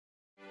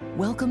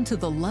Welcome to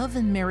the Love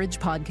and Marriage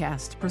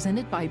Podcast,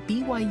 presented by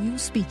BYU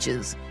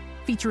Speeches,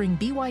 featuring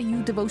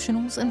BYU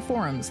devotionals and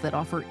forums that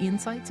offer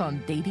insights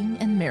on dating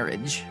and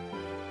marriage.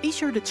 Be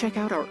sure to check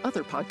out our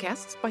other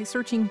podcasts by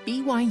searching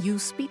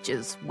BYU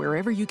Speeches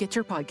wherever you get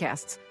your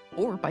podcasts,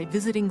 or by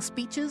visiting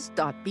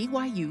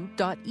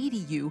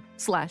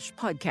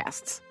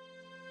speeches.byu.edu/podcasts.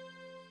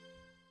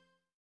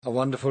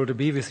 Wonderful to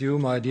be with you,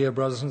 my dear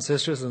brothers and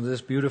sisters, on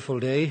this beautiful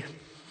day.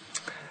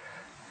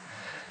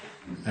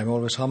 I'm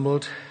always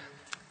humbled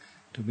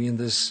to be in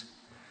this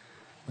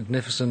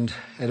magnificent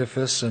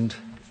edifice, and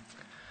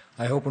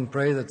I hope and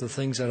pray that the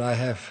things that I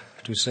have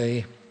to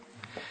say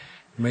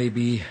may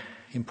be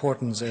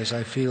important as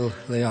I feel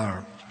they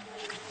are.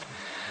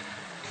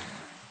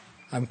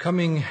 I'm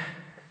coming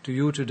to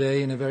you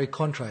today in a very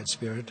contrite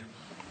spirit,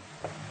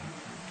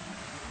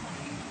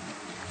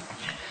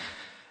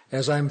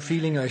 as I'm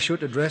feeling I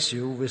should address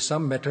you with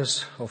some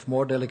matters of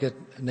more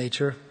delicate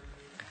nature,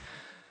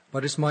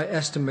 but it's my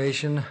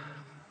estimation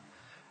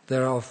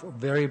they're of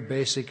very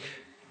basic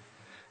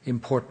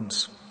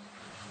importance.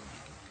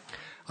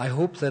 I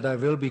hope that I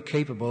will be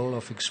capable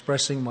of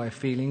expressing my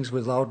feelings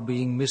without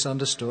being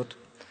misunderstood,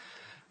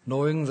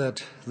 knowing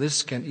that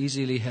this can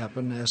easily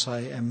happen as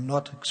I am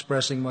not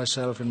expressing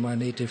myself in my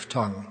native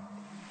tongue.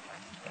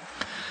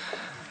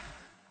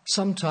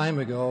 Some time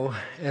ago,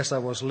 as I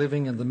was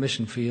living in the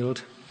mission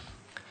field,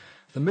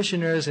 the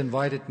missionaries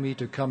invited me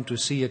to come to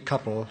see a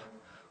couple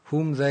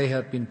whom they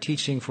had been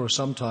teaching for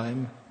some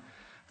time.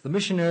 The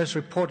missionaries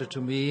reported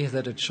to me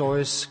that a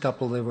choice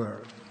couple they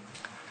were.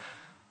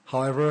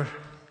 However,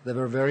 they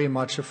were very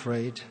much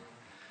afraid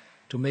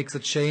to make the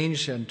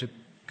change and to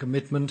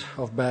commitment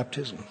of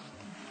baptism.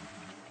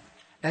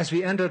 As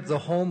we entered the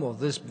home of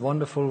this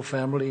wonderful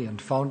family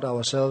and found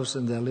ourselves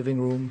in their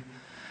living room,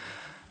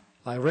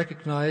 I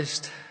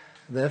recognized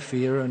their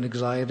fear and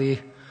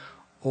anxiety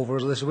over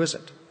this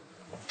visit.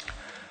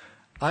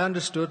 I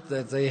understood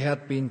that they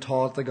had been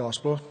taught the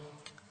gospel,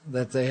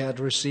 that they had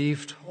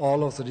received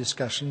all of the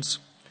discussions,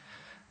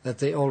 that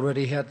they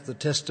already had the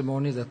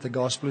testimony that the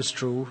gospel is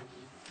true.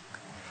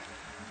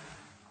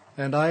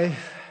 And I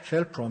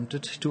felt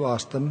prompted to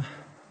ask them,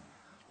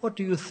 what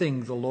do you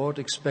think the Lord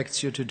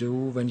expects you to do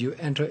when you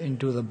enter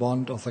into the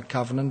bond of the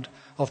covenant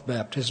of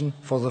baptism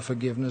for the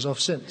forgiveness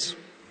of sins?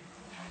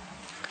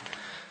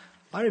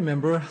 I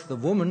remember the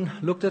woman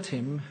looked at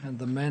him and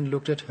the man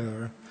looked at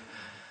her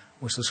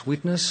with the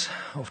sweetness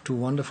of two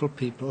wonderful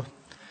people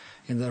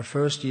in their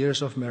first years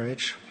of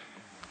marriage.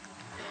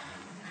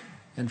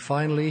 And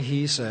finally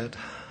he said,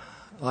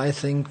 I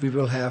think we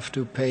will have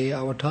to pay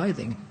our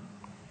tithing.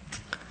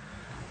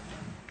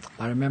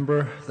 I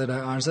remember that I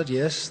answered,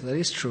 yes, that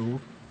is true.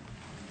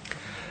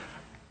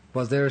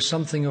 But there is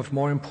something of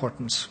more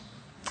importance.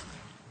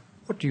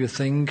 What do you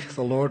think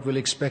the Lord will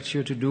expect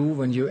you to do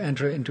when you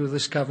enter into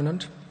this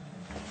covenant?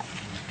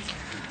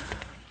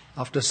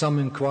 After some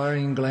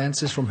inquiring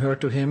glances from her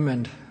to him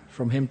and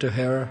from him to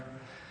her,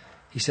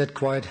 he said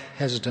quite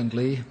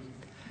hesitantly,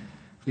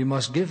 we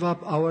must give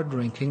up our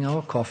drinking,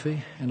 our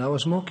coffee, and our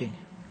smoking.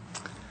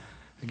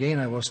 Again,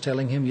 I was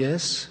telling him,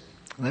 yes,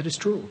 that is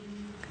true.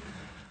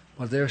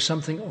 But there is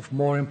something of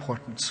more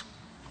importance.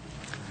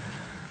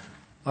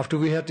 After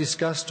we had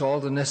discussed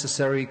all the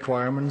necessary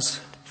requirements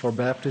for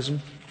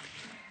baptism,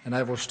 and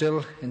I was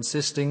still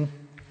insisting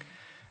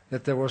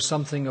that there was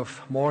something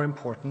of more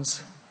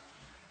importance,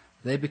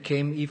 they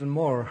became even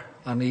more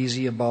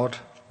uneasy about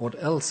what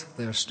else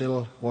there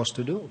still was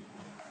to do.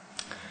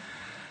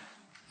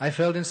 I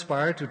felt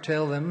inspired to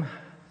tell them,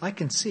 I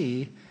can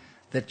see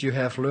that you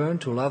have learned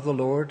to love the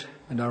Lord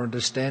and are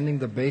understanding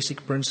the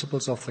basic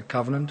principles of the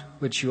covenant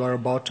which you are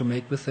about to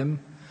make with Him.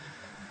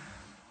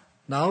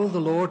 Now the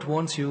Lord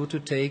wants you to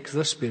take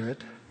the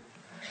Spirit,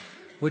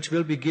 which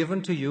will be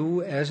given to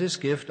you as His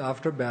gift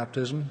after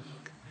baptism,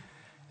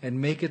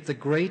 and make it the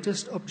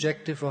greatest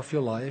objective of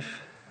your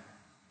life,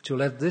 to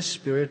let this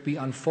Spirit be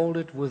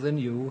unfolded within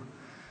you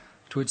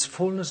to its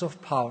fullness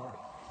of power.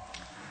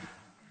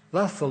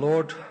 Thus the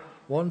Lord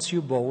wants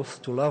you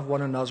both to love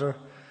one another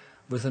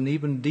with an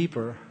even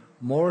deeper,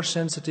 more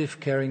sensitive,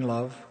 caring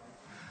love,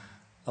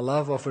 a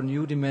love of a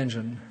new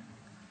dimension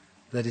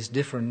that is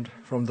different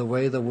from the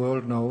way the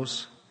world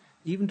knows,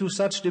 even to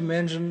such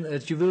dimension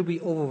that you will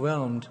be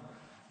overwhelmed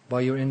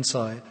by your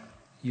insight,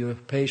 your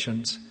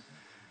patience,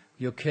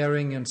 your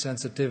caring and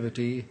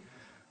sensitivity,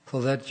 so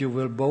that you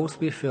will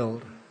both be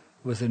filled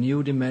with a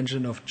new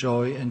dimension of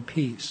joy and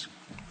peace.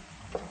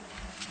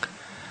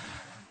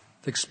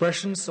 The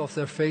expressions of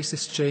their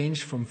faces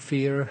changed from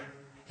fear,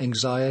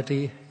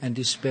 anxiety, and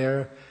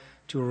despair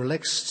to a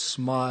relaxed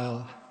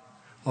smile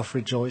of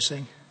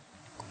rejoicing.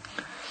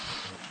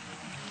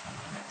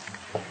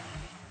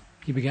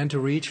 He began to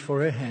reach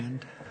for her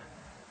hand,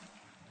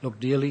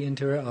 looked dearly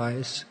into her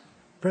eyes,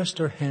 pressed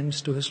her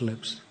hands to his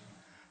lips,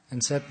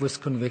 and said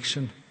with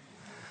conviction,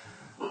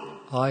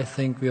 I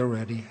think we are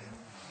ready.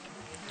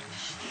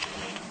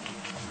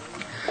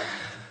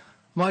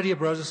 My dear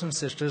brothers and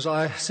sisters,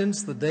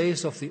 since the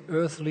days of the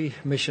earthly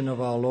mission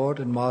of our Lord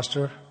and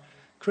Master,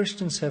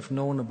 Christians have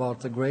known about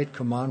the great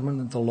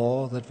commandment and the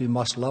law that we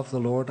must love the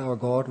Lord our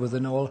God with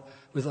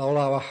all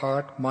our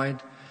heart,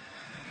 mind,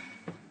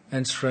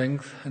 and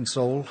strength and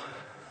soul,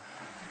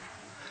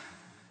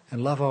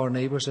 and love our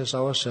neighbors as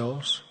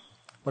ourselves.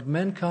 But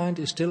mankind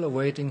is still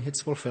awaiting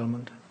its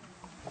fulfillment.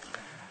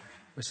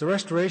 With the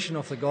restoration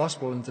of the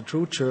gospel in the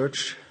true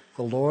church,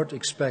 the Lord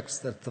expects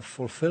that the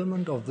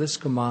fulfillment of this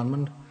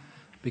commandment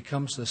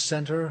becomes the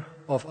center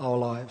of our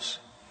lives.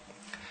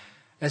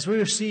 As we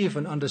receive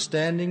an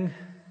understanding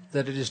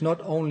that it is not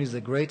only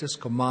the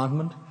greatest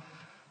commandment,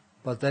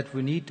 but that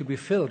we need to be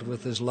filled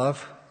with this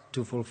love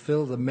to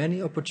fulfill the many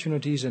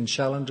opportunities and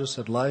challenges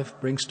that life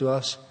brings to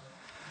us,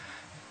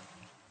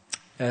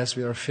 as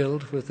we are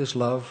filled with this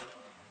love,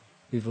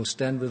 we will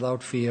stand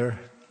without fear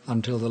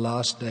until the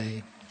last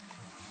day.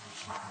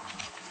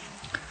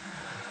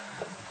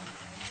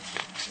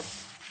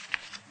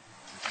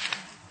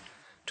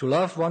 To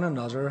love one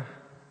another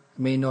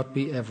may not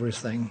be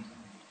everything,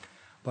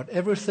 but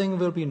everything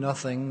will be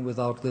nothing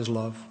without this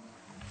love.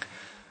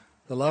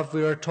 The love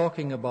we are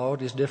talking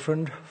about is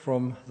different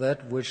from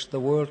that which the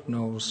world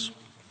knows.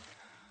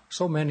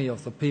 So many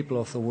of the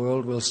people of the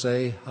world will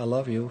say, "I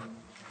love you,"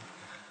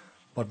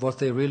 but what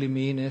they really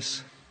mean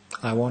is,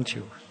 "I want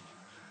you.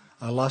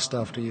 I lust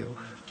after you."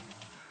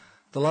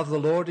 The love the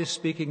Lord is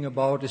speaking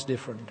about is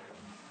different.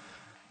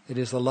 It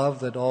is the love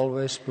that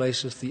always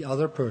places the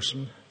other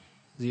person,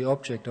 the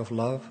object of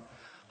love,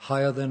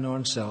 higher than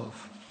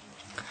oneself.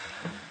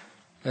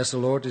 As the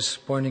Lord is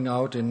pointing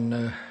out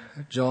in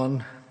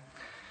John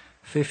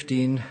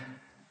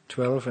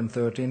 15:12 and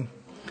 13,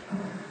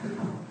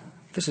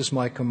 "This is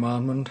my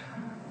commandment,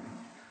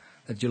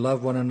 that you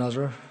love one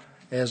another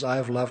as I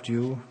have loved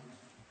you.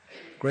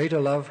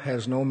 Greater love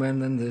has no man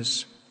than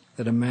this,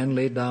 that a man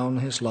lay down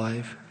his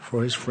life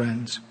for his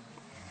friends."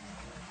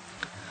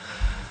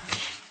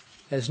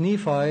 As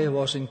Nephi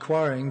was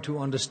inquiring to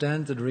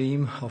understand the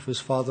dream of his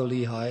father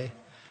Lehi,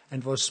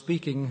 and was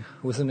speaking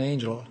with an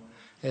angel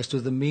as to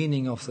the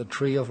meaning of the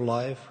tree of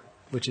life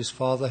which his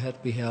father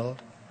had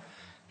beheld,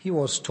 he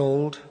was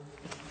told,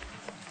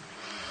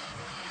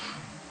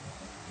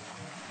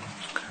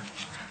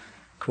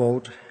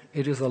 quote,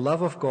 "It is the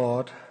love of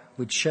God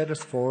which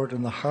sheddeth forth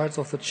in the hearts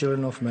of the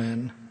children of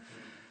men.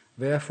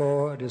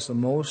 Wherefore it is the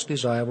most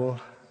desirable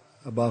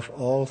above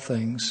all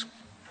things."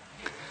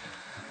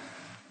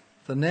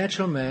 The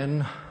natural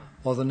man,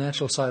 or the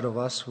natural side of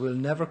us, will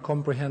never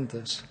comprehend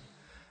this,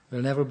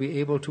 will never be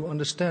able to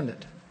understand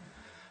it,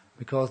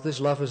 because this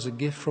love is a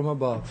gift from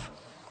above.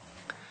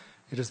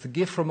 It is the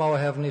gift from our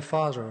Heavenly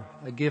Father,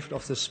 a gift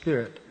of the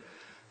Spirit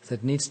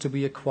that needs to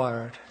be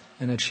acquired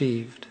and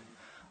achieved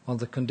on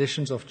the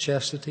conditions of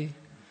chastity,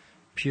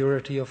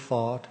 purity of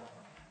thought,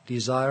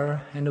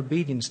 desire, and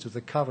obedience to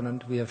the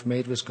covenant we have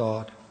made with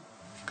God.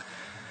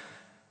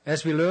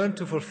 As we learn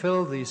to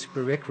fulfill these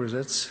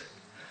prerequisites,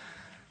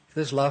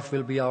 this love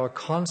will be our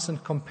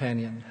constant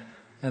companion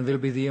and will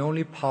be the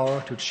only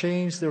power to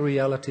change the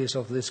realities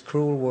of this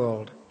cruel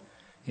world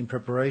in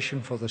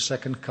preparation for the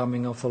second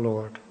coming of the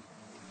Lord.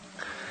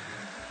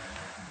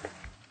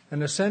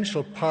 An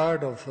essential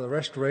part of the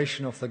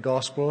restoration of the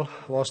gospel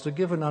was to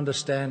give an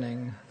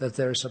understanding that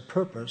there is a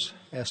purpose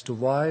as to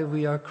why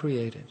we are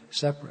created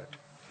separate,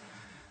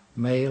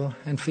 male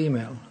and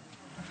female,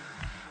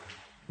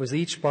 with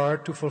each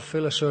part to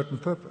fulfill a certain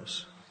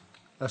purpose,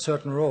 a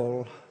certain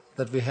role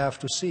that we have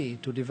to see,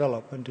 to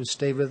develop, and to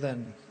stay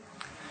within.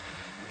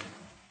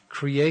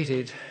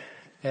 Created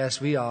as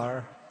we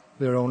are,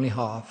 we're only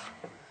half.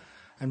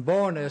 And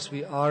born as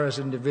we are as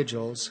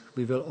individuals,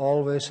 we will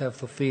always have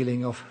the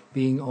feeling of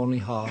being only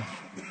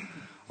half,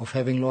 of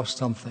having lost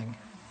something,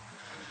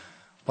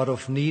 but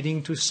of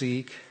needing to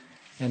seek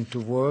and to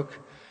work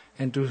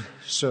and to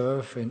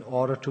serve in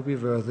order to be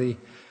worthy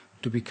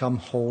to become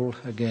whole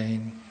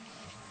again.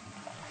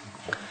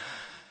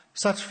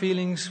 Such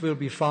feelings will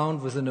be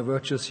found within a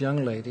virtuous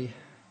young lady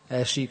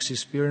as she is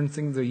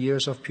experiencing the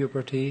years of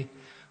puberty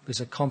with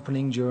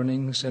accompanying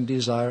yearnings and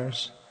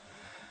desires.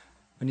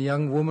 When a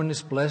young woman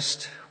is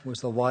blessed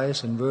with a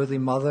wise and worthy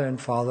mother and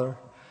father,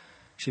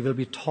 she will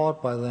be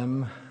taught by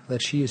them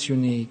that she is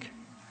unique,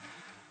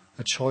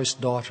 a choice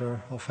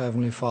daughter of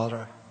Heavenly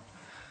Father,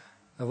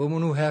 a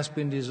woman who has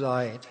been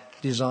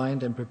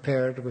designed and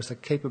prepared with the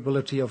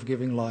capability of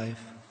giving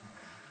life,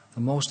 the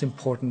most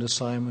important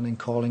assignment and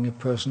calling a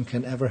person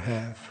can ever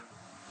have.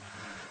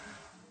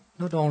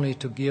 Not only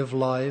to give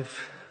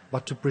life,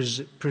 but to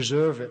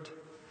preserve it,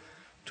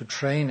 to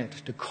train it,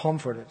 to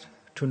comfort it,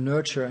 to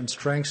nurture and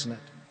strengthen it,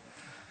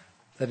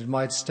 that it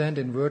might stand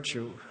in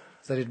virtue,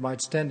 that it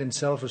might stand in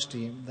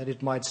self-esteem, that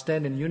it might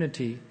stand in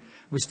unity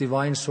with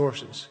divine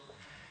sources,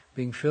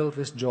 being filled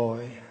with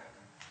joy,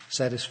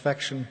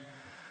 satisfaction,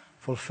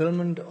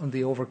 fulfillment, and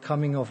the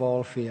overcoming of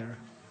all fear.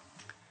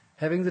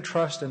 Having the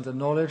trust and the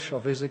knowledge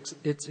of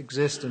its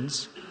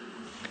existence,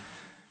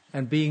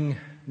 and being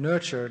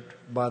nurtured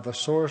by the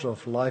source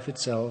of life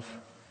itself,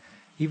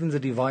 even the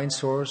divine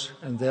source,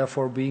 and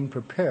therefore being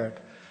prepared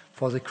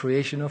for the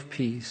creation of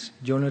peace,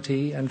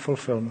 unity, and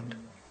fulfillment.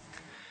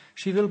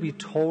 She will be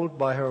told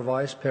by her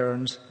wise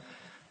parents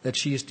that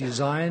she is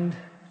designed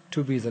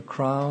to be the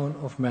crown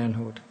of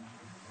manhood.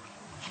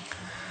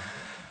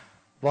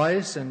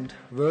 Wise and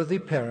worthy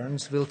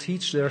parents will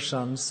teach their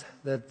sons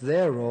that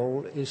their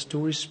role is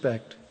to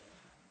respect,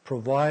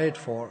 provide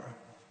for,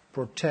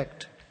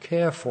 protect,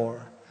 care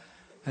for,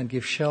 and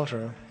give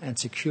shelter and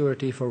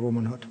security for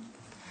womanhood.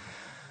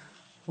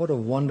 What a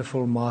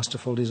wonderful,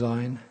 masterful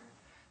design.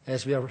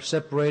 As we are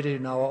separated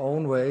in our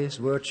own ways,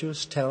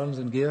 virtues, talents,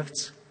 and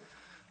gifts,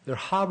 we're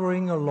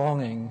harboring a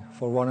longing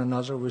for one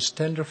another with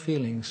tender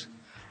feelings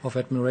of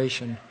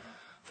admiration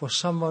for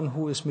someone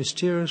who is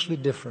mysteriously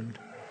different,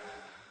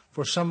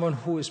 for someone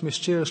who is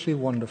mysteriously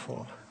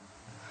wonderful.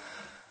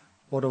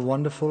 What a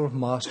wonderful,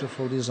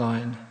 masterful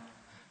design,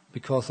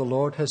 because the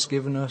Lord has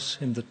given us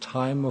in the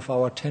time of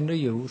our tender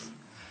youth,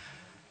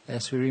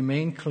 as we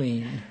remain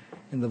clean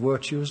in the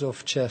virtues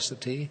of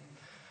chastity,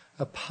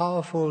 a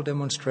powerful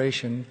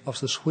demonstration of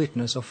the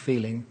sweetness of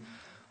feeling,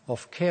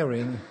 of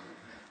caring,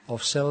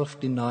 of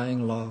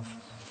self-denying love.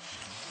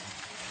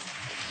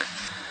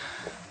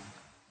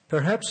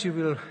 Perhaps you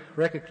will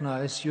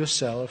recognize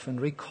yourself and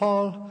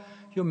recall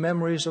your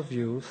memories of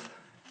youth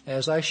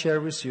as I share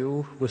with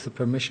you, with the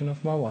permission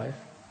of my wife,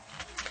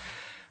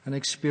 an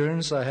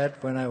experience I had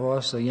when I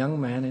was a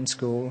young man in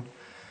school,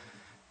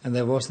 and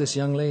there was this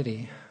young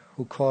lady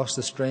who caused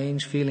a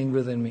strange feeling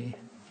within me.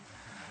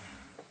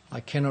 I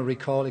cannot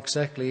recall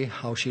exactly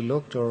how she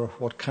looked or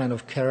what kind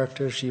of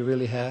character she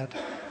really had,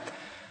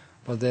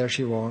 but there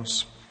she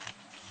was.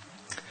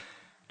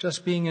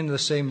 Just being in the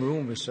same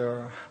room with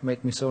her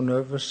made me so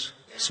nervous,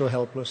 so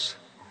helpless,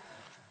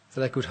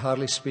 that I could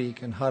hardly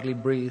speak and hardly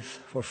breathe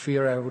for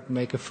fear I would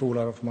make a fool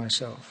out of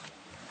myself.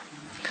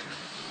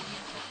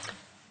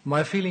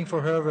 My feeling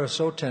for her was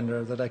so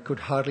tender that I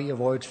could hardly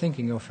avoid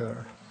thinking of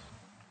her.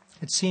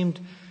 It seemed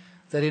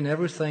that in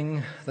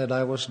everything that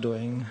I was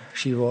doing,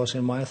 she was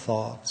in my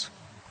thoughts.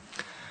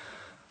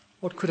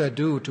 What could I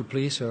do to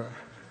please her,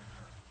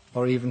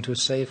 or even to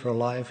save her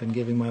life in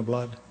giving my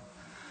blood?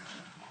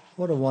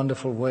 What a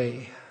wonderful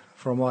way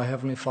from our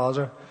Heavenly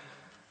Father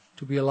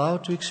to be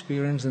allowed to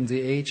experience in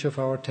the age of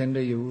our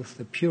tender youth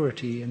the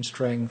purity and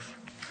strength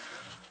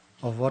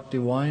of what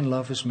divine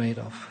love is made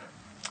of.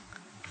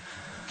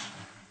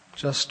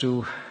 Just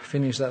to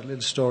finish that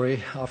little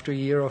story, after a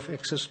year of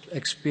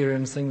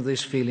experiencing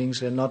these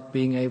feelings and not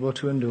being able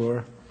to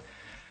endure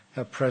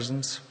her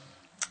presence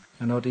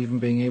and not even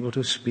being able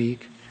to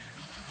speak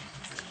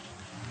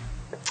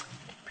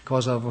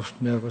because of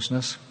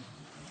nervousness,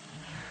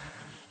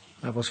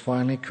 I was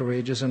finally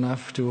courageous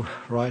enough to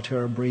write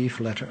her a brief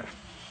letter.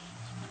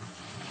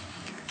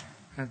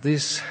 And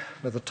these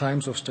were the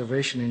times of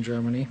starvation in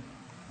Germany,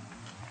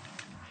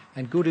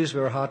 and goodies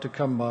were hard to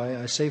come by.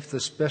 I saved the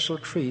special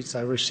treats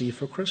I received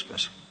for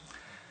Christmas,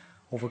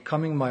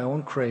 overcoming my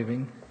own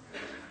craving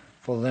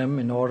for them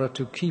in order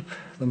to keep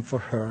them for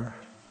her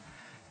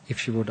if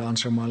she would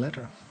answer my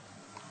letter.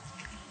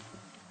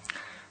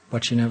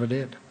 But she never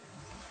did.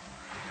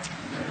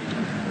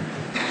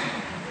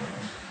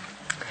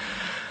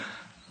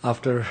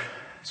 After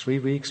 3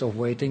 weeks of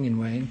waiting in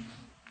vain,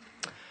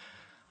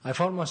 I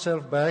found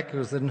myself back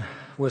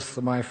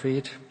with my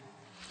feet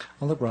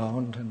on the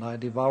ground, and I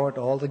devoured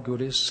all the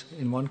goodies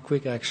in one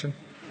quick action.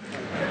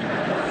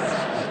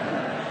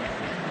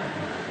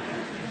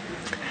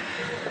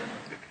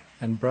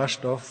 And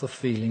brushed off the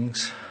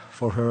feelings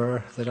for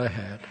her that I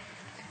had.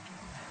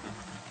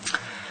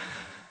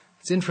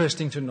 It's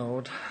interesting to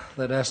note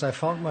that as I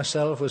found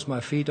myself with my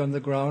feet on the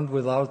ground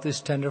without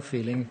this tender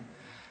feeling,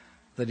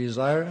 the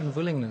desire and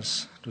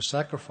willingness to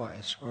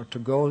sacrifice or to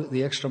go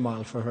the extra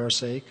mile for her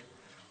sake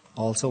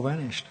also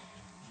vanished.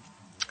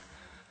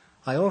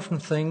 I often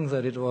think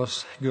that it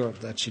was good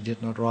that she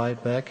did not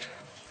write back,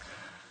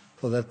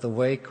 so that the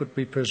way could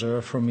be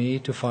preserved for me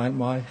to find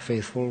my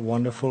faithful,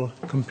 wonderful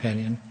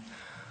companion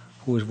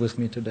who is with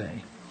me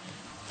today.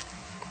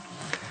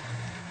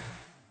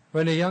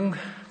 When a young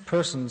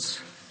person's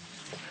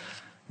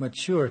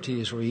maturity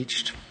is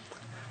reached,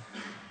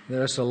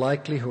 there is a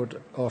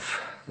likelihood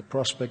of the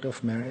prospect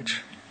of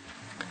marriage.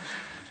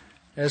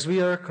 As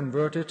we are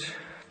converted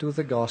to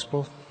the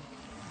gospel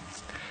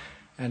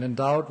and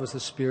endowed with the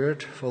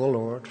Spirit of the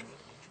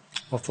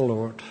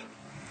Lord,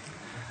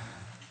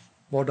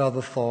 what are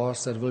the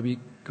thoughts that will be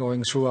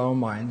going through our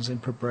minds in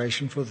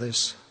preparation for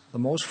this, the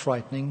most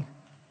frightening,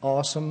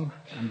 awesome,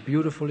 and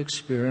beautiful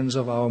experience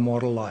of our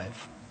mortal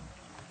life?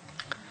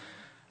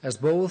 As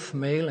both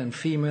male and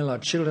female are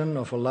children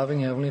of a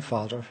loving Heavenly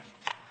Father,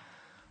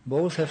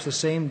 both have the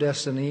same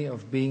destiny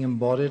of being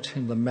embodied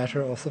in the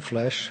matter of the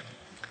flesh,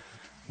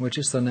 which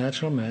is the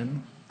natural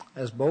man.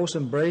 As both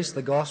embrace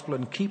the gospel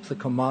and keep the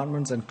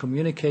commandments and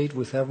communicate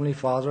with Heavenly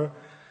Father,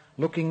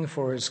 looking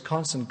for His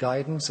constant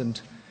guidance and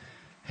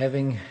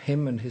having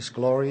Him and His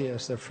glory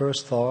as their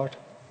first thought,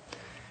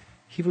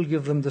 He will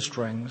give them the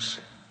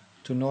strength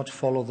to not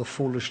follow the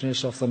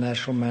foolishness of the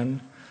natural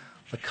man,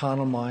 the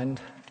carnal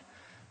mind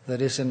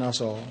that is in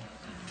us all.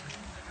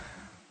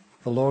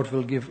 The Lord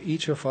will give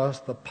each of us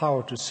the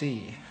power to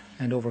see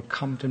and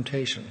overcome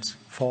temptations,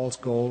 false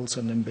goals,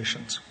 and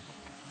ambitions.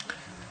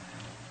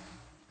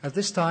 At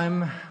this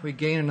time, we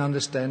gain an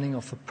understanding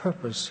of the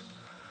purpose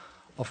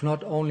of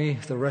not only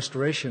the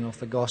restoration of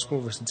the gospel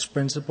with its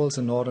principles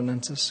and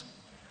ordinances,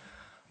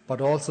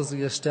 but also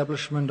the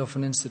establishment of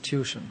an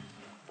institution,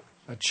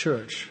 a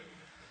church,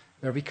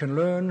 where we can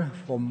learn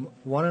from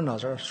one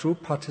another through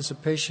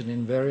participation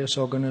in various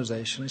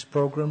organizations,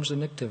 programs,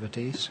 and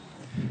activities,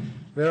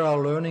 where our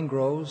learning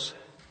grows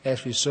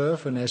as we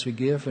serve and as we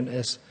give and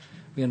as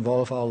we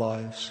involve our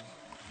lives.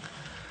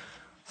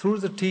 Through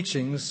the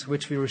teachings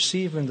which we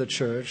receive in the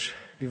church,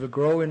 we will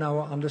grow in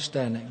our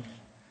understanding.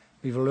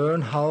 We will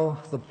learn how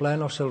the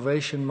plan of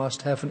salvation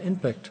must have an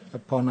impact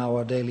upon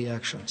our daily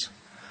actions,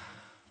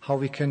 how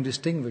we can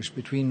distinguish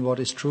between what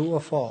is true or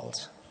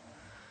false,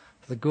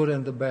 the good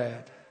and the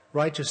bad,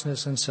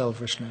 righteousness and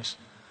selfishness,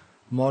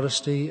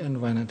 modesty and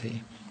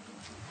vanity.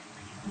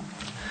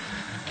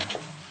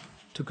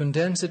 To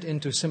condense it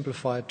into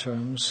simplified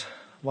terms,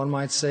 one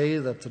might say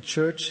that the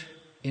church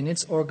in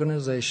its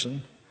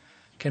organization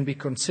can be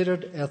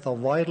considered as a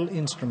vital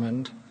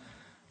instrument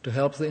to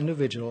help the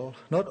individual,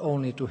 not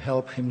only to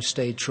help him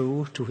stay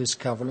true to his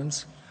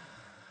covenants,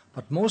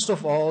 but most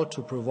of all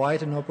to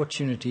provide an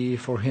opportunity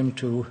for him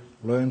to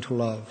learn to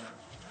love,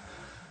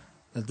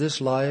 that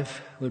this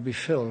life will be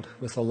filled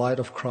with the light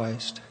of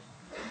Christ,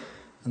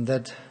 and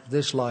that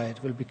this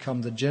light will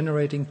become the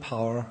generating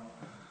power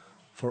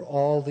for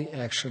all the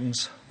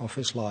actions of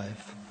his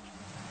life.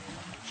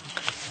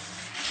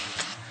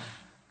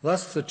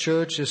 Thus, the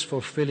church is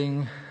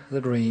fulfilling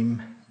the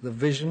dream, the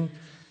vision,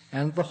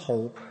 and the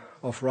hope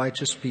of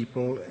righteous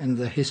people in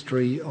the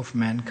history of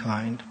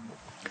mankind.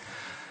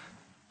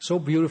 So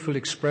beautifully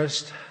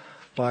expressed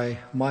by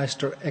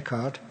Meister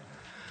Eckhart,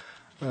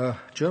 a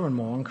German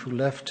monk who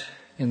left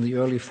in the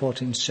early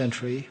 14th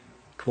century,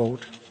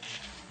 quote,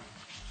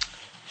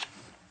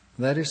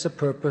 "That is the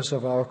purpose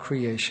of our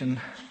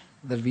creation,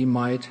 that we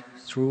might,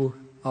 through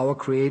our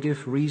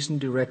creative,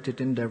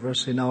 reason-directed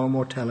endeavors in our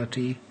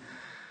mortality,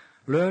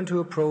 learn to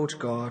approach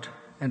God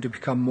and to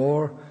become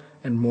more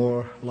and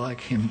more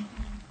like Him."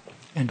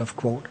 End of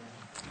quote.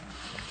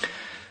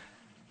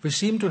 We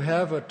seem to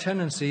have a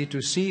tendency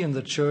to see in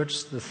the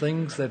church the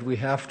things that we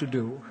have to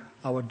do,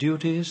 our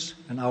duties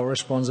and our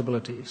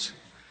responsibilities.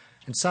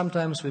 And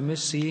sometimes we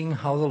miss seeing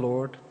how the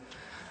Lord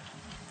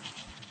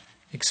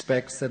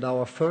expects that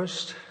our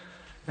first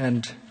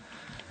and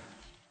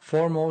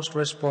foremost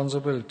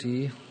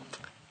responsibility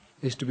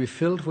is to be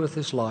filled with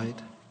His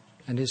light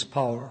and His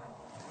power,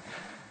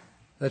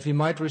 that we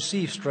might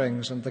receive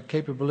strength and the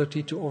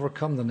capability to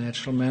overcome the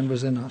natural man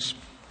within us.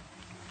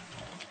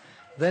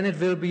 Then it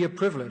will be a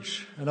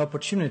privilege, an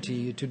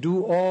opportunity to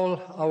do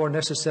all our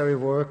necessary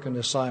work and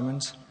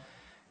assignments,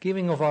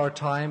 giving of our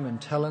time and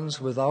talents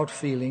without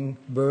feeling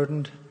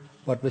burdened,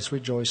 but with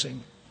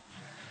rejoicing,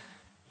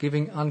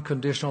 giving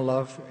unconditional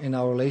love in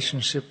our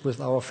relationship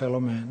with our fellow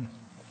man.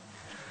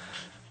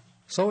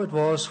 So it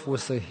was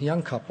with the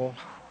young couple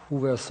who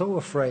were so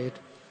afraid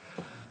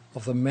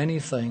of the many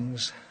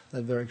things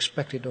that were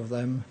expected of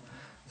them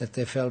that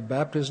they felt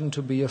baptism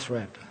to be a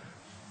threat.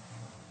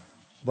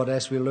 But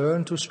as we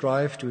learn to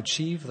strive to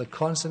achieve the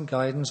constant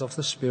guidance of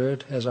the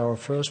Spirit as our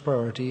first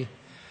priority,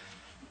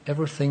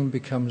 everything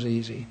becomes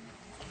easy.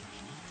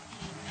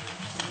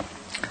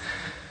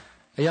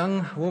 A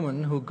young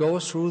woman who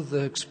goes through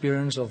the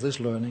experience of this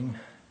learning,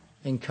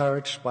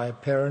 encouraged by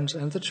parents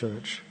and the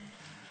church,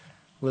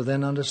 will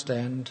then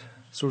understand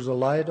through the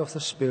light of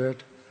the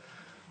Spirit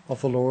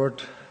of the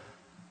Lord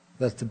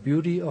that the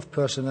beauty of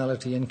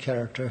personality and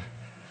character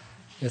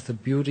is the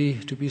beauty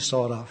to be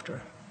sought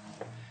after.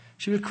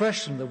 She will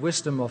question the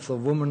wisdom of the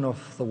women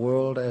of the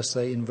world as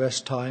they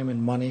invest time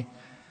and money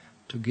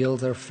to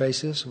gild their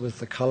faces with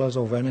the colors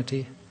of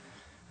vanity,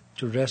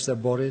 to dress their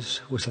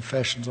bodies with the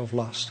fashions of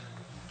lust.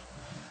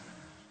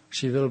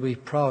 She will be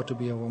proud to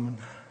be a woman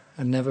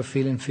and never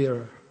feel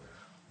inferior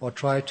or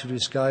try to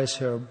disguise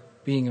her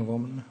being a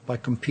woman by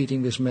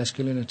competing with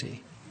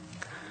masculinity.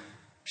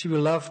 She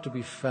will love to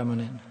be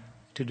feminine,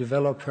 to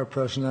develop her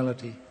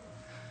personality.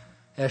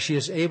 As she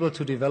is able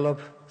to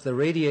develop the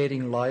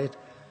radiating light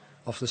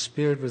of the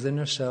Spirit within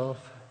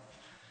herself,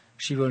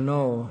 she will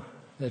know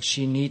that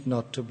she need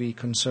not to be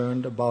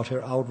concerned about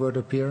her outward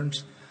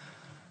appearance,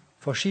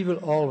 for she will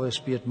always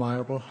be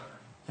admirable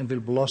and will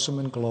blossom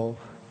and glow.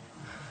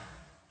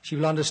 She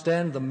will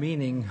understand the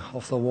meaning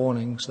of the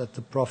warnings that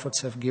the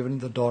prophets have given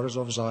the daughters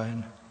of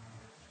Zion.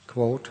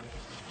 Quote,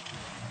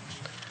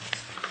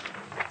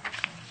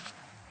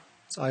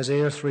 it's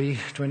Isaiah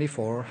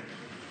 3:24.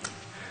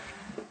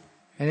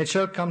 "And it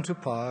shall come to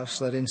pass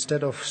that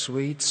instead of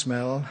sweet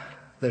smell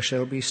there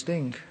shall be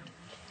stink,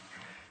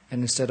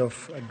 and instead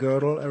of a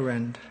girdle a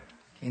rent,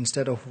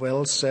 instead of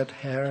well-set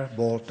hair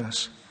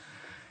baldness,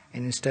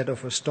 and instead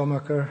of a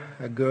stomacher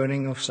a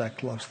girding of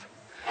sackcloth,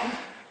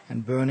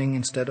 and burning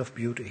instead of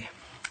beauty."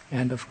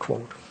 End of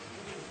quote.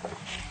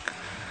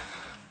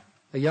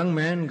 A young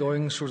man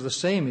going through the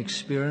same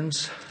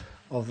experience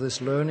of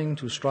this learning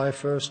to strive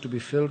first to be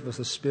filled with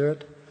the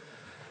Spirit,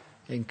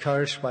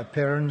 encouraged by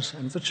parents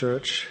and the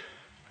church,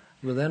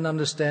 will then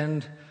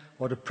understand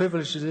what a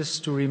privilege it is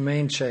to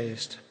remain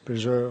chaste,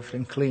 preserved,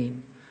 and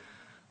clean,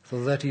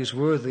 so that he is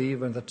worthy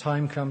when the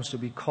time comes to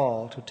be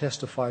called to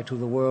testify to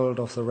the world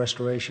of the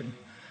restoration.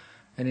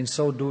 And in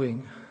so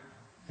doing,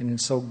 and in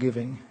so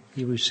giving,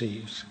 he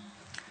receives.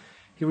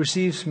 He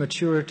receives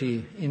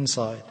maturity,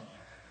 insight,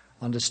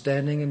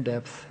 understanding in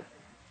depth,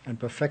 and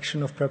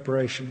perfection of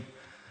preparation,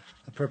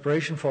 a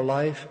preparation for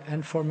life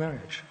and for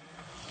marriage.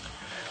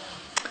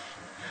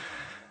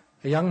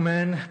 A young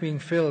man being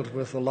filled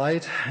with the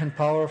light and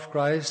power of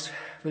Christ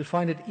will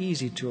find it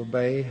easy to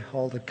obey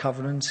all the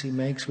covenants he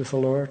makes with the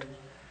Lord,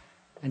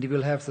 and he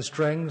will have the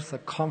strength, the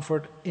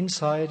comfort,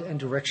 insight, and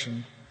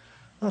direction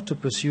not to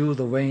pursue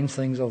the vain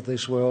things of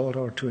this world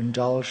or to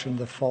indulge in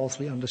the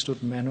falsely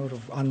understood manhood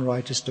of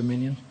unrighteous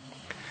dominion.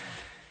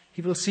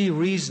 He will see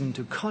reason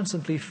to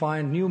constantly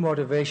find new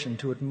motivation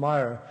to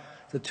admire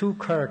the true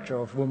character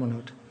of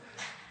womanhood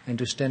and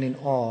to stand in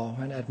awe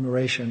and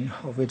admiration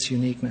of its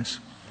uniqueness.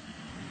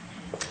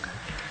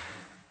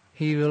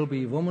 He will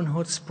be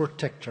womanhood's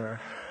protector,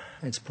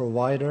 its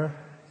provider,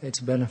 its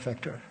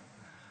benefactor,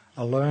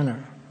 a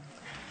learner,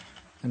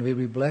 and will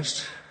be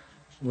blessed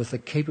with the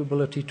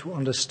capability to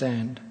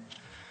understand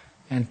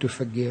and to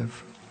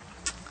forgive.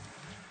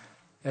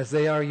 As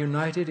they are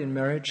united in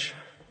marriage,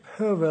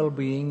 her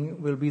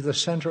well-being will be the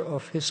center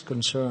of his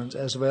concerns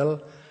as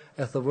well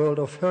as the world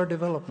of her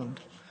development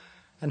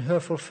and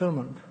her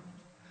fulfillment.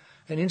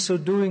 And in so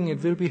doing,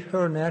 it will be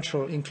her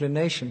natural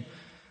inclination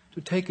to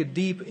take a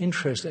deep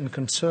interest and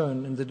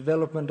concern in the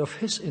development of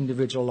his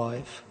individual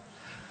life.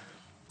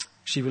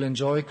 She will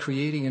enjoy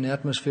creating an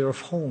atmosphere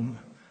of home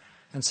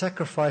and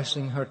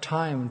sacrificing her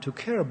time to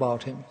care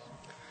about him.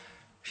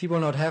 She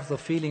will not have the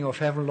feeling of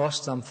having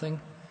lost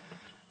something,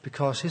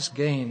 because his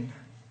gain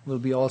will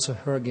be also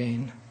her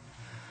gain.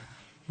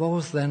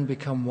 Both then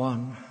become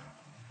one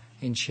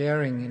in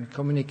sharing, in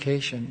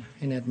communication,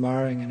 in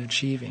admiring and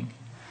achieving.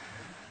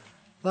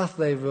 Thus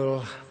they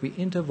will be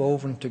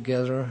interwoven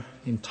together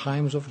in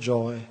times of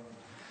joy,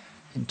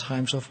 in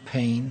times of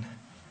pain,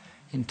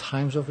 in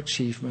times of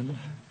achievement,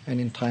 and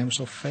in times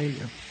of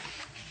failure.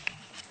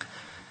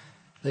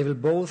 They will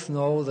both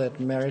know that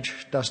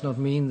marriage does not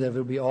mean there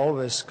will be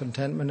always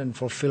contentment and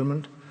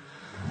fulfillment,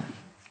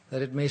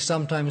 that it may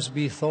sometimes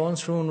be a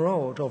thorn-strewn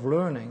road of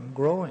learning,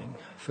 growing,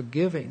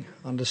 forgiving,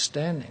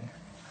 understanding,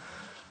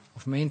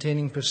 of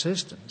maintaining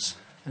persistence,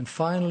 and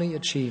finally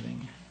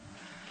achieving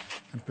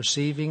and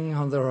perceiving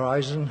on the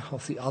horizon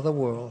of the other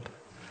world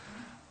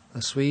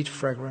the sweet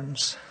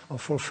fragrance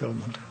of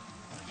fulfillment.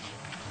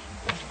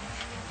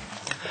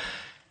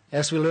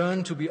 As we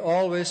learn to be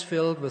always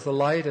filled with the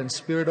light and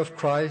spirit of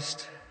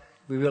Christ,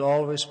 we will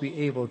always be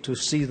able to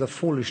see the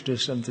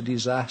foolishness and the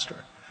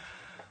disaster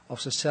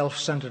of the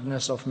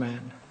self-centeredness of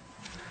man.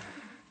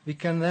 We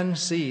can then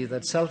see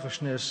that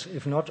selfishness,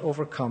 if not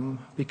overcome,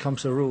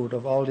 becomes the root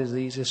of all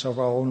diseases of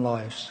our own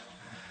lives.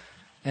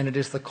 And it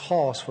is the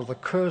cause for the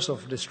curse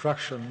of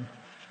destruction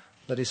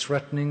that is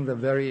threatening the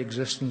very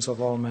existence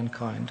of all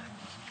mankind.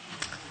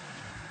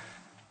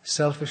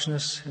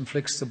 Selfishness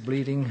inflicts the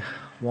bleeding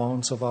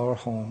wounds of our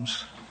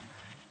homes,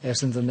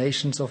 as in the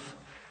nations of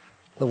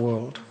the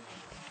world.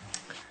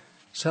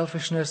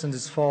 Selfishness and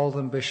its false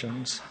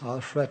ambitions are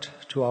a threat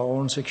to our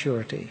own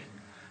security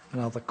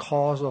and are the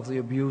cause of the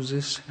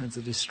abuses and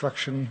the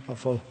destruction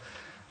of a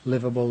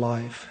livable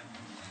life.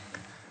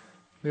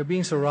 We are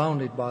being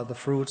surrounded by the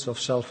fruits of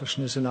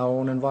selfishness in our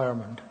own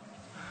environment.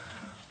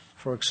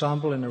 For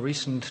example, in a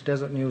recent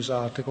Desert News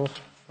article,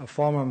 a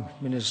former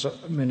Minnesota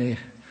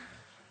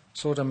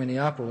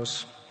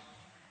Minneapolis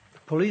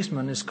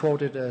policeman is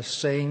quoted as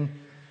saying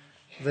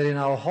that in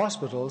our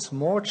hospitals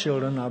more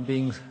children are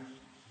being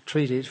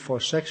treated for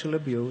sexual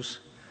abuse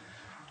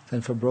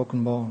than for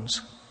broken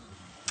bones.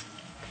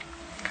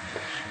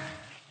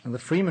 And the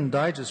Freeman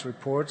Digest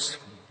reports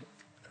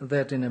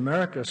that in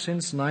America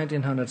since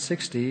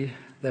 1960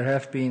 there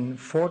have been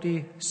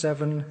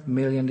 47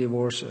 million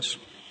divorces,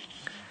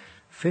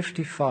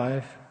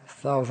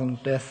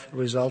 55,000 deaths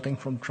resulting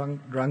from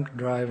drunk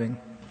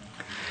driving,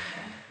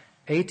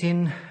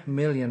 18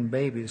 million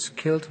babies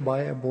killed by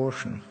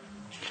abortion,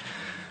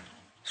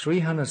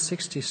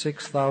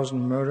 366,000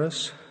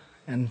 murders,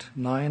 and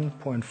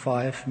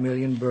 9.5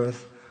 million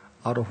births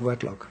out of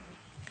wedlock.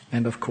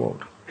 End of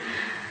quote.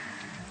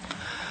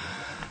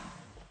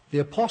 The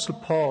Apostle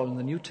Paul in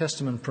the New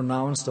Testament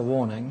pronounced a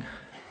warning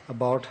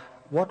about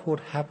what would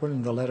happen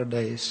in the latter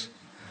days,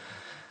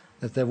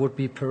 that there would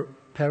be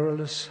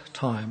perilous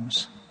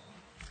times.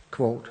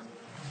 Quote,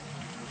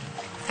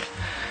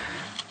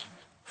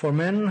 "For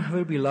men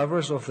will be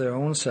lovers of their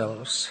own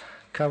selves,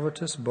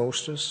 covetous,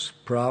 boasters,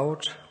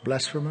 proud,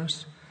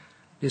 blasphemous,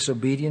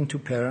 disobedient to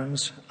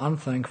parents,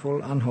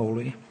 unthankful,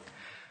 unholy,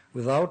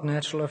 without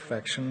natural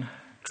affection,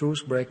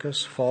 truce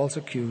breakers, false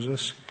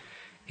accusers,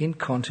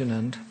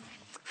 incontinent,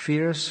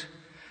 fierce,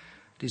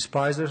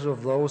 despisers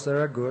of those that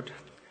are good,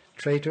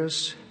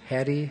 traitors,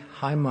 heady,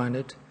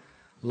 high-minded,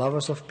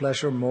 lovers of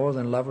pleasure more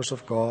than lovers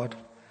of God,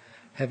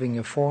 having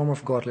a form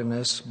of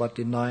godliness but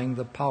denying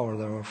the power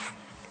thereof."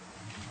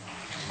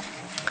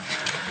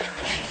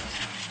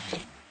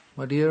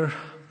 My dear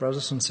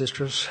brothers and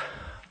sisters,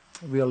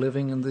 we are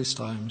living in these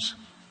times.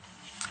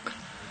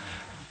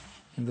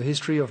 In the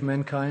history of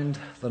mankind,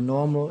 the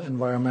normal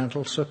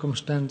environmental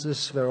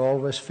circumstances were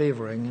always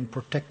favoring and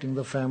protecting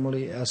the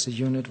family as a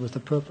unit with a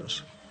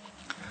purpose.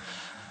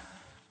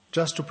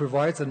 Just to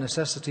provide the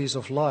necessities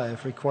of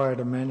life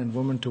required a man and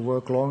woman to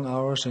work long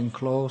hours in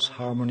close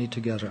harmony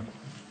together.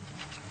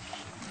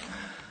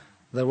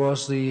 There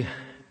was the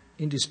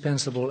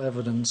indispensable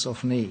evidence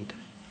of need,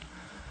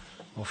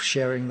 of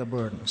sharing the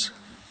burdens.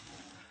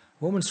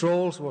 Woman's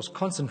role was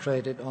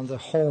concentrated on the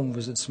home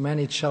with its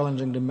many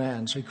challenging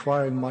demands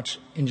requiring much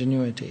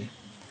ingenuity.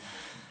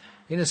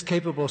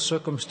 Inescapable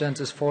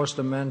circumstances forced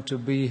the man to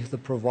be the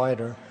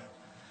provider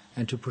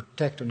and to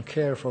protect and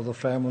care for the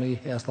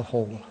family as a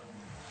whole.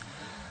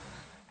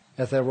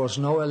 As there was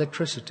no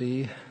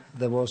electricity,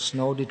 there was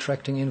no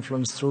detracting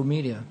influence through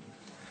media.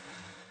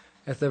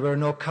 As there were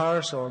no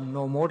cars or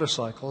no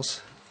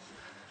motorcycles,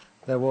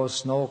 there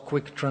was no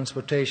quick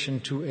transportation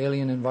to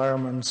alien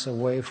environments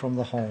away from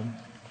the home.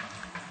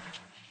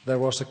 There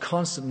was a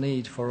constant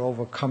need for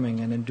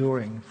overcoming and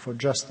enduring for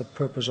just the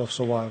purpose of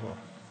survival.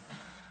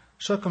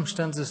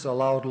 Circumstances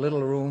allowed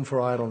little room for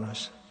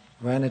idleness,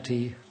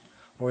 vanity,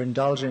 or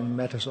indulging in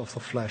matters of the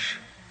flesh.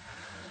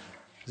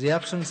 The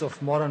absence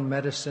of modern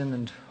medicine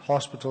and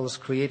hospitals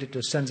created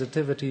a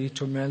sensitivity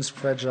to man's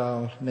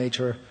fragile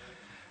nature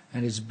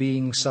and its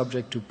being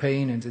subject to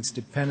pain and its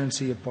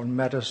dependency upon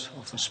matters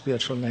of the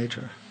spiritual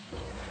nature.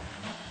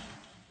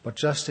 But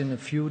just in a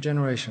few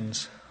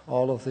generations,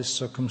 all of these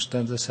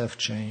circumstances have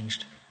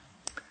changed.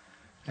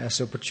 As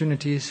the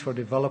opportunities for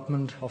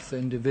development of the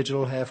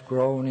individual have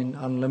grown in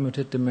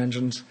unlimited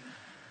dimensions,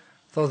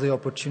 though the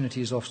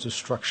opportunities of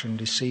destruction,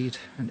 deceit,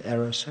 and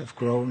errors have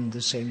grown in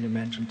the same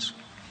dimensions.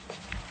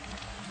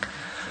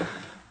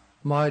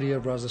 My dear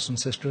brothers and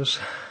sisters,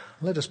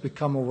 let us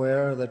become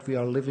aware that we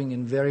are living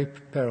in very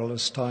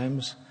perilous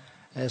times,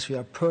 as we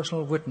are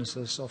personal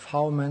witnesses of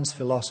how men's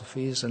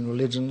philosophies and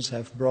religions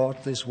have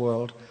brought this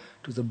world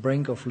to the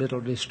brink of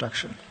literal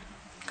destruction.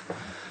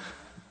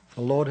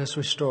 The Lord has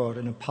restored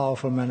in a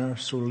powerful manner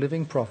through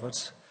living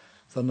prophets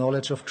the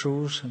knowledge of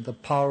truth and the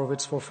power of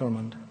its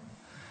fulfillment.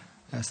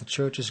 As the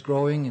church is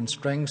growing in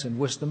strength and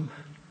wisdom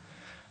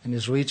and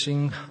is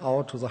reaching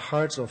out to the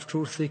hearts of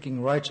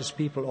truth-seeking righteous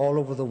people all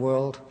over the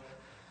world,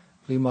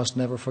 we must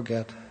never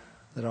forget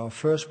that our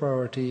first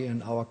priority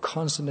and our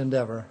constant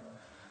endeavor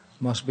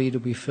must be to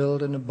be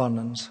filled in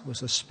abundance with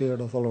the Spirit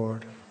of the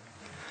Lord.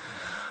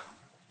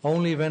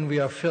 Only when we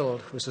are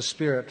filled with the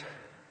Spirit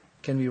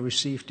can we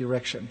receive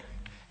direction,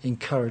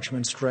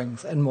 encouragement,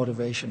 strength, and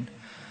motivation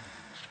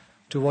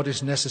to what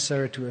is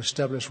necessary to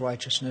establish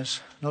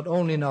righteousness, not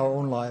only in our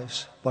own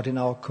lives, but in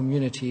our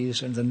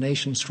communities and the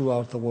nations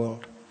throughout the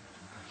world.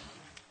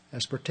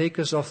 As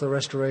partakers of the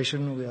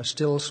restoration, we are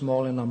still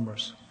small in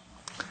numbers,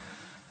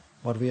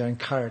 but we are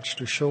encouraged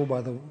to show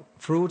by the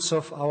fruits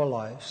of our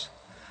lives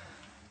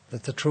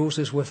that the truth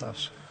is with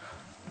us,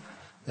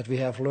 that we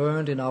have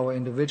learned in our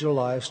individual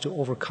lives to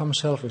overcome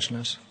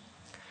selfishness,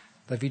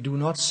 that we do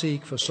not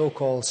seek for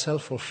so-called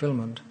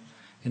self-fulfillment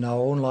in our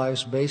own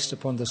lives based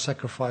upon the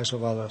sacrifice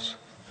of others,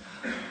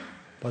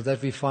 but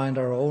that we find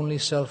our only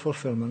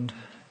self-fulfillment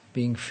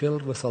being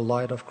filled with the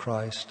light of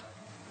Christ.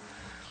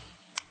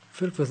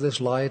 Filled with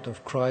this light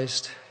of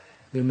Christ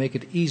will make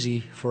it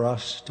easy for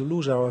us to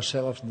lose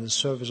ourselves in the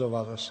service of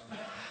others,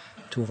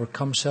 to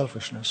overcome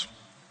selfishness.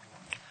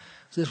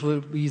 This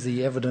will be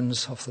the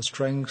evidence of the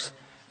strength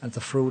and the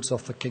fruits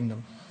of the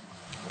kingdom.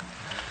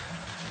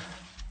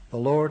 The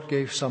Lord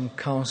gave some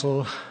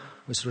counsel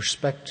with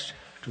respect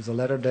to the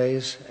latter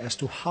days as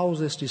to how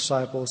these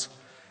disciples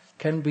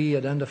can be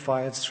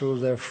identified through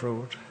their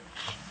fruit.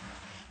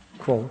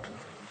 Quote,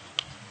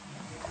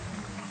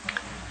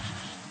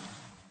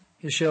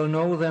 "You shall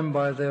know them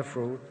by their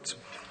fruits.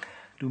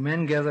 Do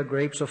men gather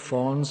grapes of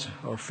thorns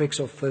or figs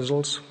of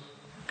thistles?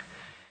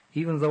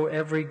 Even though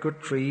every good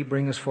tree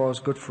bringeth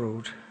forth good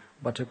fruit,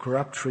 but a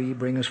corrupt tree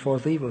bringeth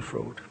forth evil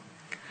fruit.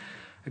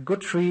 A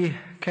good tree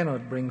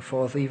cannot bring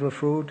forth evil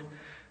fruit,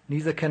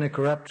 neither can a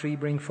corrupt tree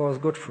bring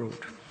forth good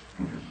fruit.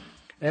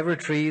 Every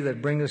tree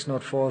that bringeth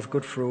not forth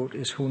good fruit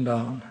is hewn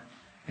down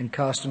and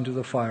cast into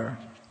the fire.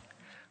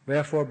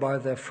 Wherefore by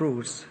their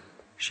fruits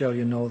shall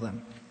you know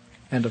them."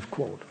 End of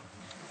quote.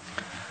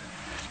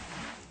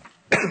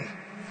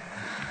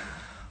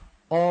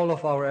 All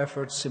of our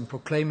efforts in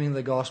proclaiming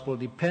the gospel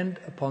depend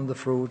upon the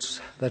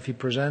fruits that we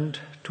present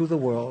to the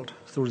world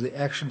through the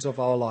actions of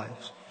our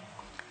lives.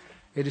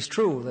 It is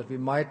true that we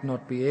might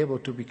not be able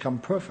to become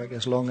perfect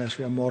as long as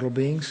we are mortal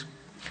beings,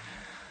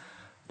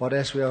 but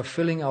as we are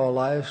filling our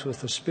lives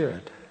with the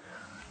Spirit,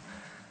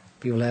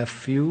 we will have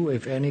few,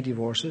 if any,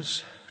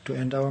 divorces to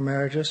end our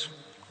marriages.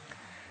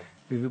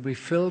 We will be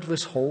filled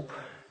with hope,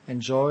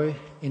 enjoy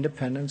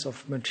independence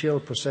of material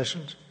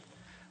possessions,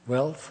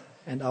 wealth,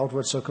 and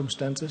outward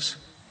circumstances.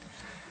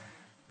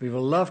 We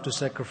will love to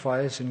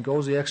sacrifice and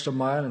go the extra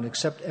mile and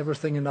accept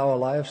everything in our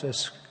lives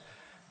as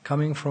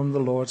coming from the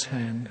Lord's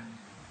hand.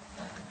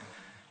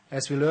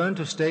 As we learn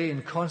to stay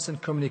in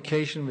constant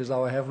communication with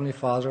our Heavenly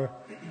Father,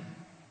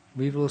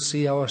 we will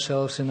see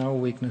ourselves in our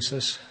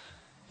weaknesses,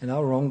 in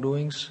our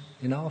wrongdoings,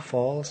 in our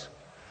faults,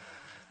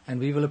 and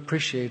we will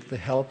appreciate the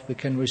help we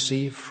can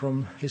receive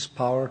from His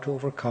power to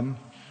overcome,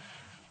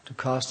 to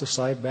cast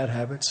aside bad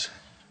habits,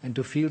 and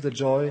to feel the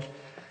joy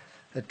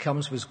that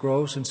comes with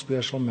growth in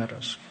spiritual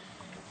matters.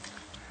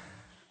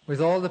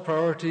 With all the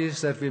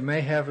priorities that we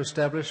may have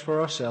established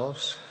for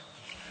ourselves,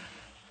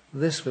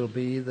 this will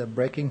be the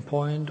breaking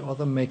point or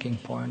the making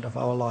point of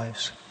our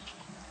lives.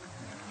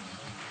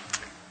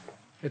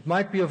 It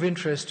might be of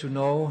interest to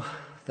know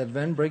that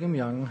when Brigham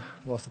Young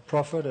was the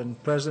prophet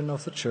and president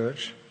of the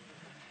church,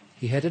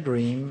 he had a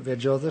dream where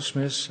Joseph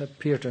Smith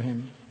appeared to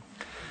him.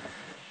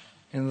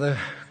 In the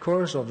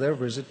course of their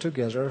visit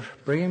together,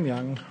 Brigham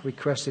Young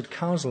requested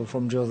counsel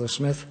from Joseph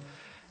Smith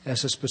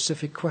as a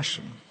specific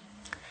question.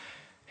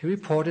 He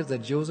reported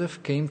that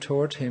Joseph came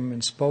toward him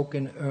and spoke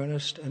in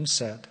earnest and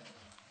said,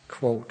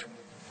 quote,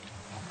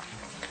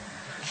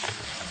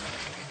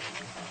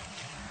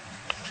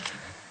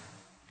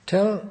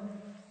 Tell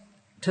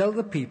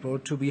the people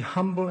to be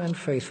humble and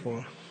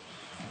faithful,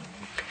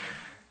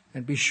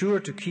 and be sure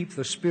to keep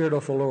the Spirit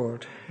of the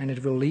Lord, and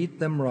it will lead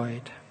them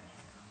right.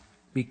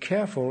 Be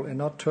careful and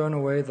not turn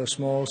away the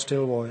small,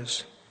 still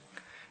voice.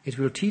 It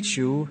will teach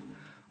you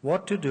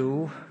what to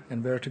do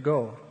and where to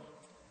go.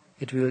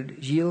 It will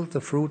yield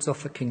the fruits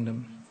of the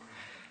kingdom.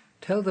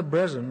 Tell the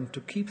brethren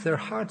to keep their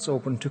hearts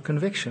open to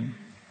conviction,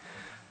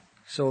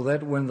 so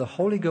that when the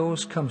Holy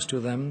Ghost comes to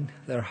them,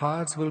 their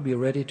hearts will be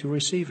ready to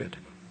receive it.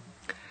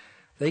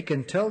 They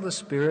can tell the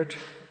Spirit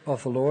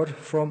of the Lord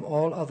from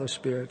all other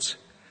spirits.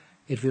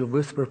 It will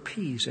whisper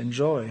peace and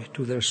joy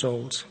to their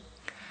souls.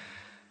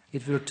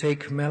 It will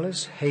take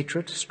malice,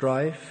 hatred,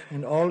 strife,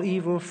 and all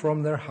evil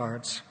from their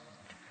hearts,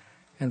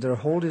 and their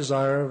whole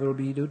desire will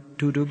be to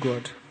do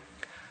good,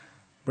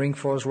 bring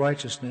forth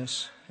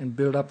righteousness, and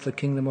build up the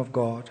kingdom of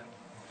God.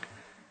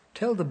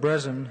 Tell the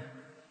brethren,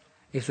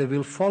 if they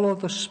will follow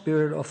the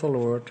Spirit of the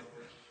Lord,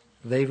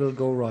 they will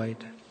go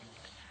right.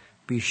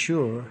 Be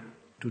sure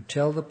to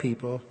tell the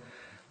people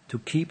to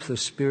keep the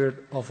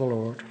Spirit of the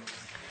Lord.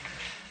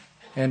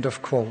 End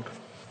of quote.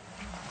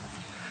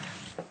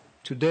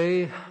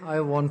 Today, I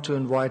want to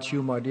invite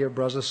you, my dear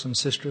brothers and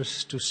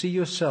sisters, to see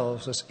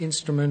yourselves as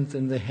instruments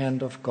in the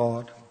hand of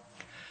God,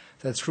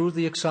 that through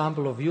the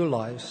example of your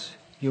lives,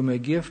 you may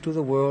give to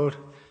the world,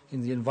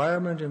 in the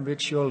environment in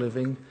which you are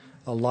living,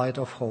 a light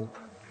of hope.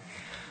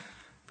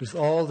 With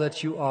all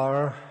that you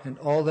are and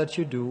all that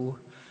you do,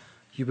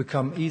 you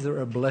become either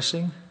a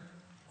blessing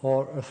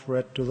or a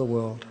threat to the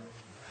world.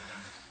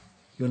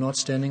 You're not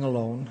standing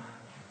alone.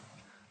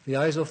 The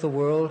eyes of the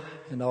world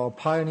and our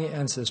pioneer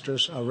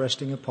ancestors are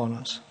resting upon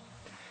us.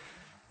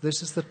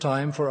 This is the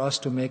time for us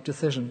to make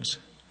decisions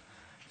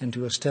and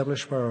to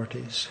establish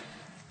priorities.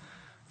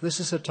 This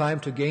is a time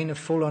to gain a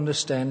full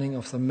understanding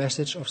of the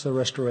message of the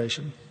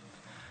restoration,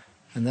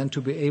 and then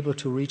to be able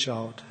to reach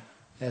out,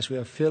 as we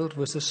are filled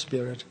with the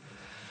Spirit,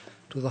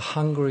 to the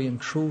hungry and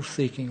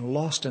truth-seeking,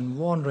 lost and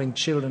wandering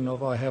children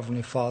of our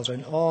Heavenly Father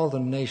in all the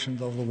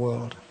nations of the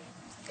world.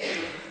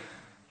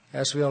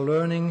 As we are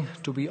learning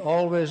to be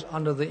always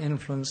under the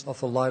influence of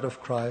the light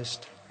of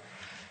Christ,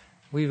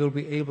 we will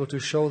be able to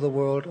show the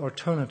world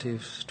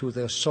alternatives to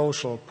their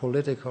social,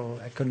 political,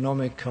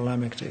 economic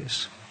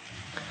calamities.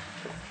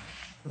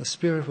 The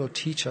Spirit will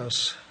teach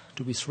us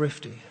to be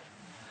thrifty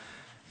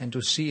and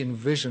to see in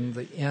vision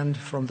the end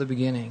from the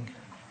beginning,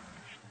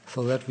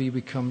 so that we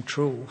become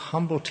true,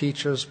 humble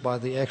teachers by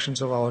the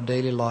actions of our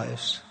daily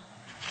lives.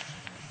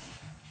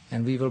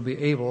 And we will be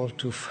able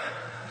to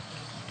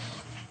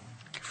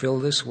fill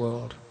this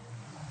world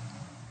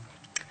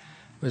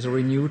with a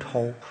renewed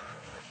hope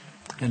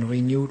and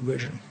renewed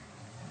vision.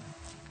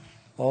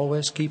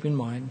 Always keep in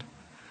mind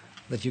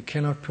that you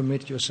cannot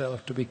permit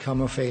yourself to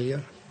become a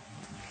failure,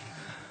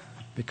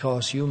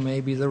 because you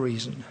may be the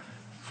reason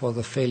for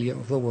the failure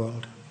of the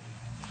world.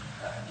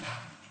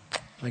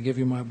 I give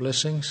you my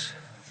blessings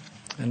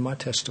and my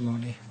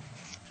testimony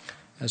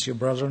as your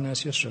brother and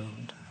as your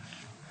servant.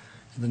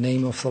 In the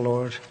name of the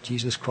Lord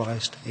Jesus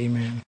Christ,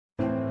 amen.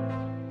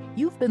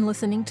 You've been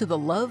listening to the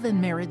Love and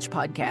Marriage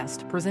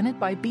podcast presented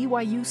by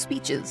BYU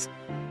Speeches.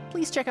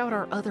 Please check out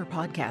our other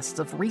podcasts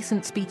of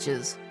recent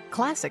speeches,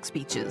 classic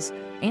speeches,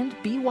 and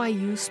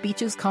BYU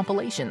Speeches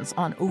compilations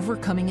on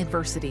overcoming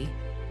adversity.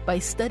 By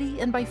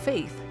study and by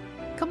faith,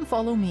 come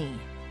follow me,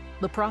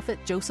 the prophet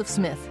Joseph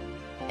Smith,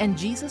 and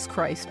Jesus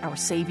Christ, our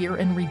Savior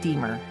and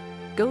Redeemer.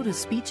 Go to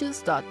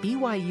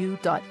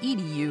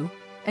speeches.byu.edu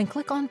and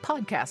click on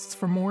podcasts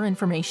for more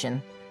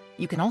information.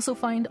 You can also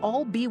find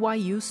all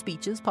BYU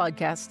Speeches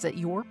podcasts at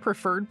your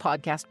preferred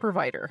podcast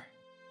provider.